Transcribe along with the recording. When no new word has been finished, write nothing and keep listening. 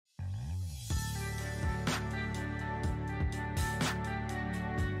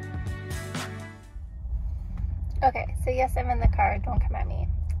Okay, so yes, I'm in the car. Don't come at me.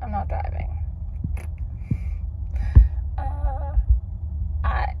 I'm not driving.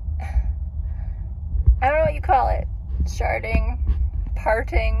 I don't know what you call it. Sharting,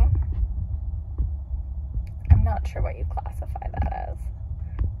 parting. I'm not sure what you classify that as.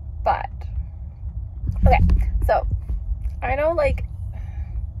 But, okay, so I know, like,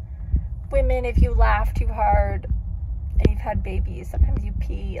 women, if you laugh too hard and you've had babies, sometimes you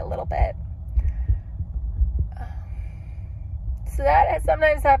pee a little bit. So that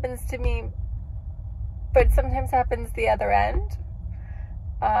sometimes happens to me, but sometimes happens the other end.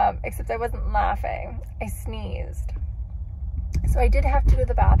 Except I wasn't laughing. I sneezed. So I did have to go to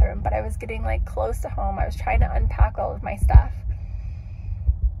the bathroom, but I was getting, like, close to home. I was trying to unpack all of my stuff.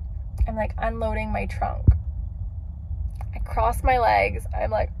 I'm, like, unloading my trunk. I cross my legs. I'm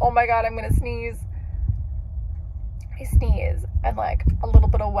like, oh my God, I'm going to sneeze. I sneeze, and, like, a little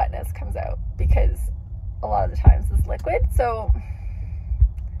bit of wetness comes out because a lot of the times it's liquid, so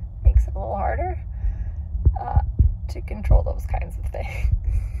it makes it a little harder to control those kinds of things.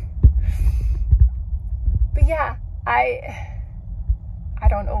 But yeah, I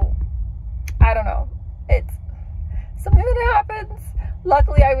don't know. It's something that happens.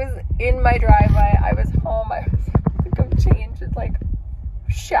 Luckily, I was in my driveway. I was home. I was going to change and, like,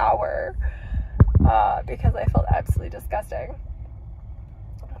 shower because I felt absolutely disgusting.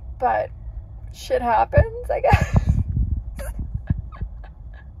 But shit happens, I guess.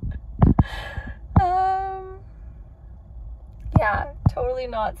 Yeah, totally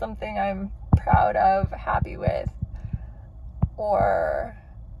not something I'm proud of, happy with, or,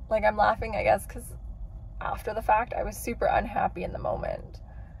 like, I'm laughing, I guess, because after the fact, I was super unhappy in the moment,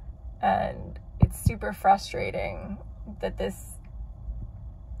 and it's super frustrating that this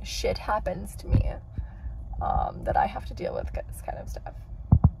shit happens to me, that I have to deal with this kind of stuff.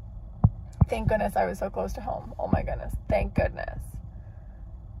 Thank goodness I was so close to home. Oh my goodness, thank goodness.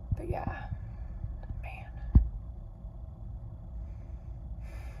 But yeah, man.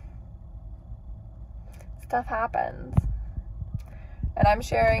 Stuff happens. And I'm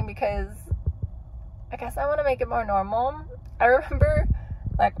sharing because I guess I want to make it more normal. I remember,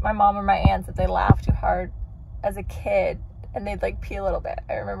 like, my mom or my aunts, if they laughed too hard as a kid and they'd, like, pee a little bit.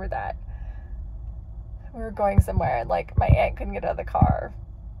 I remember that. We were going somewhere and, like, my aunt couldn't get out of the car.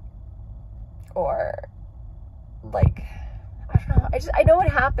 Or, like, I don't know. I know it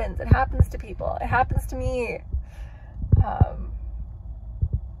happens. It happens to people. It happens to me.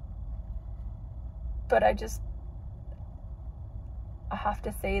 But I have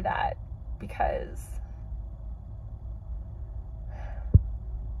to say that because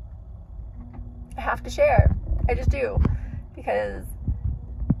I have to share. I just do. Because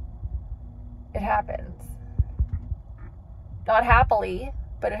it happens. Not happily,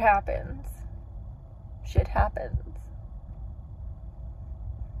 but it happens. Shit happens.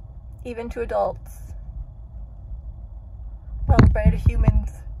 Even to adults. Well-bred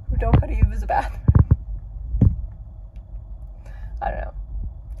humans who don't know how to use a bathroom. I don't know.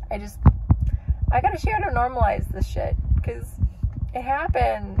 I gotta share to normalize this shit. Because it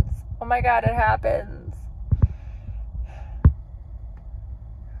happens. Oh my God, it happens.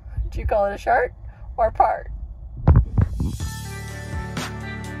 Do you call it a shart or a part?